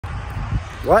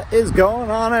What is going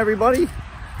on, everybody?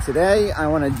 Today I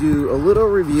want to do a little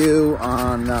review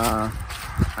on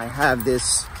I have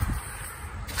this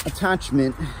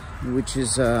attachment which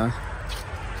is a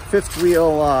fifth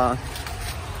wheel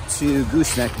to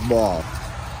gooseneck ball.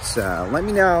 So let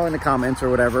me know in the comments or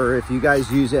whatever if you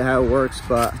guys use it, how it works.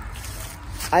 But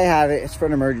I have it. It's for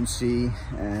an emergency,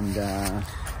 and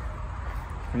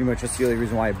pretty much that's the only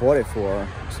reason why I bought it for.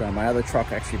 So my other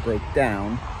truck actually broke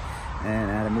down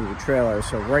and I had to move the trailer.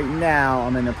 So right now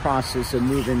I'm in the process of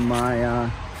moving my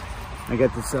I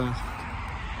got this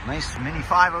nice Mini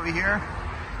 5 over here.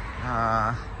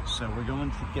 So we're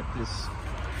going to get this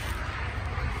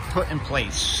put in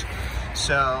place.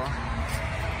 So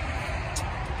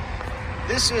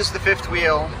this is the fifth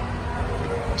wheel.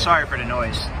 Sorry for the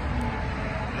noise.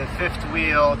 The fifth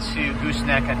wheel to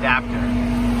gooseneck adapter.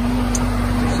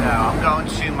 So I'm going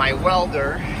to my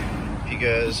welder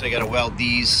because I gotta weld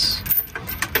these.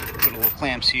 Put little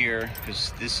clamps here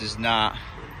because this is not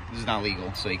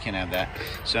legal, so you can't have that.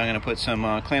 So I'm gonna put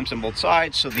some clamps on both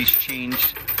sides so these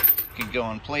chains can go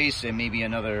in place, and maybe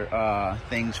another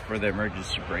things for the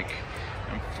emergency brake.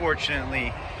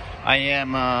 Unfortunately, I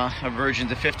am a virgin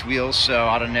to fifth wheels, so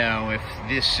I don't know if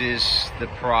this is the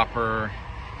proper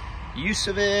use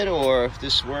of it or if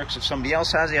this works. If somebody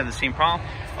else has it, have the same problem.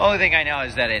 Only thing I know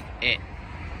is that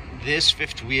this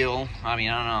fifth wheel, I mean,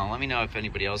 I don't know. Let me know if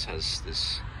anybody else has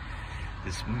this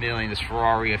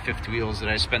Ferrari of fifth wheels that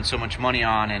I spent so much money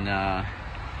on, and I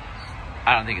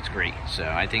don't think it's great. So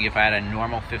I think if I had a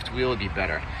normal fifth wheel, it'd be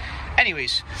better.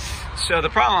 Anyways, so the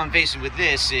problem I'm facing with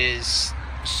this is,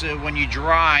 so when you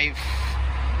drive,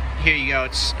 here you go,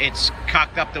 it's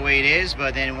cocked up the way it is,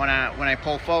 but then when I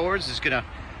pull forwards, it's gonna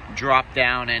drop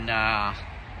down and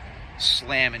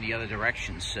slam in the other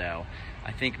direction. So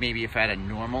I think maybe if I had a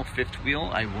normal fifth wheel,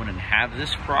 I wouldn't have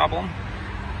this problem.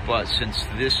 But since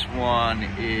this one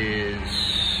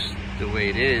is the way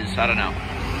it is, I don't know.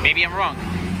 Maybe I'm wrong.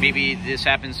 Maybe this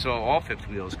happens to all fifth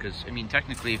wheels, because I mean,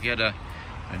 technically, if you had a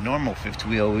normal fifth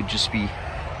wheel, it would just be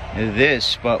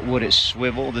this. But would it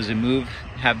swivel? Does it move?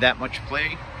 Have that much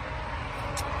play?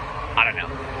 I don't know.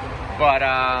 But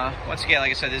once again, like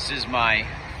I said, this is my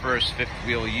first fifth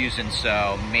wheel using,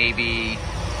 so maybe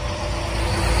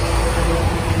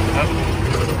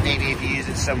if you use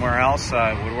it somewhere else,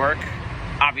 it would work.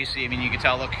 Obviously, I mean, you can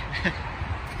tell, look,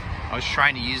 I was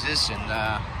trying to use this and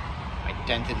I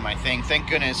dented my thing. Thank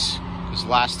goodness, because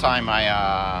last time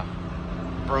I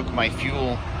broke my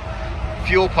fuel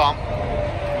pump,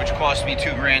 which cost me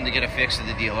 $2 grand to get it fixed at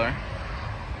the dealer.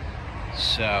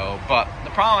 So, but the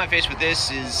problem I face with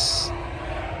this is,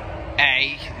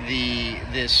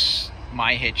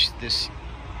 this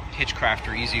Hitch Craft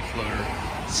EZ-Floater,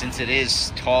 since it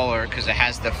is taller, because it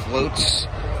has the floats,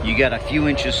 you got a few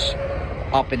inches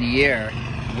up in the air,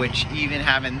 which even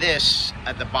having this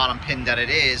at the bottom pin that it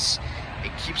is,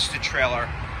 it keeps the trailer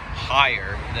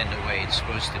higher than the way it's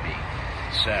supposed to be.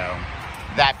 So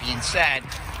that being said,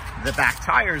 the back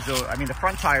tires, I mean the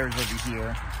front tires over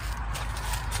here,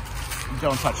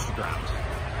 don't touch the ground.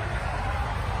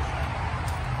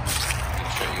 I'll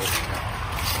show you over here.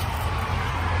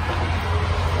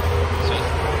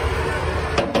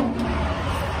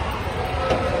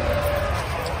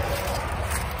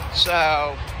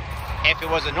 So if it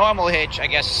was a normal hitch, I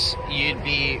guess you'd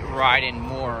be riding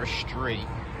more straight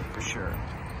for sure.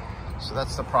 So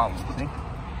that's the problem, see?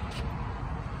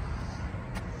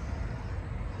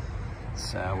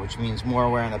 So, which means more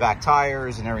wear on the back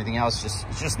tires and everything else. It's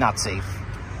just not safe.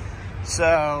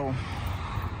 So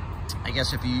I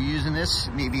guess if you're using this,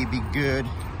 maybe it'd be good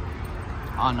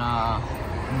on a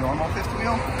normal fifth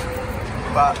wheel.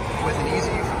 But with an easy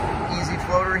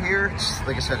floater here, it's,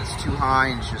 like I said, it's too high,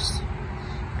 and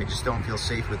I just don't feel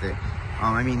safe with it.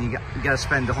 I mean, you got to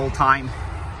spend the whole time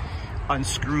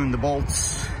unscrewing the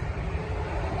bolts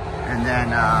and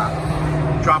then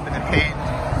dropping the pin.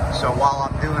 So while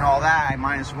I'm doing all that, I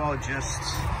might as well just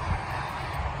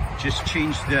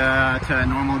change to a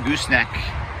normal gooseneck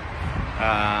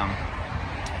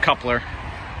coupler,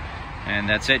 and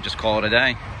that's it. Just call it a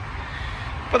day.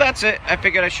 But that's it. I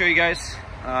figured I'd show you guys.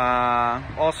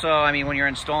 Also, I mean, when you're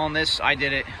installing this, I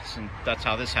did it, so that's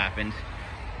how this happened.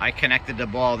 I connected the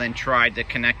ball, then tried to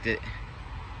connect it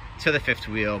to the fifth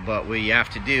wheel, but what you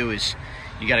have to do is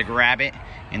you got to grab it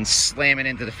and slam it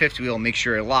into the fifth wheel, make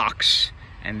sure it locks,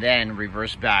 and then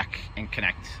reverse back and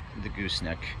connect the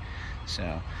gooseneck.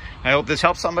 So I hope this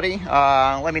helps somebody.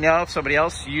 Let me know if somebody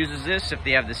else uses this, if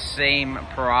they have the same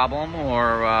problem,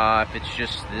 or if it's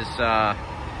just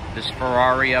this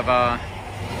Ferrari of a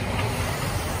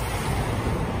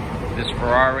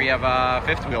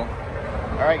fifth wheel.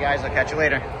 All right, guys, I'll catch you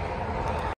later.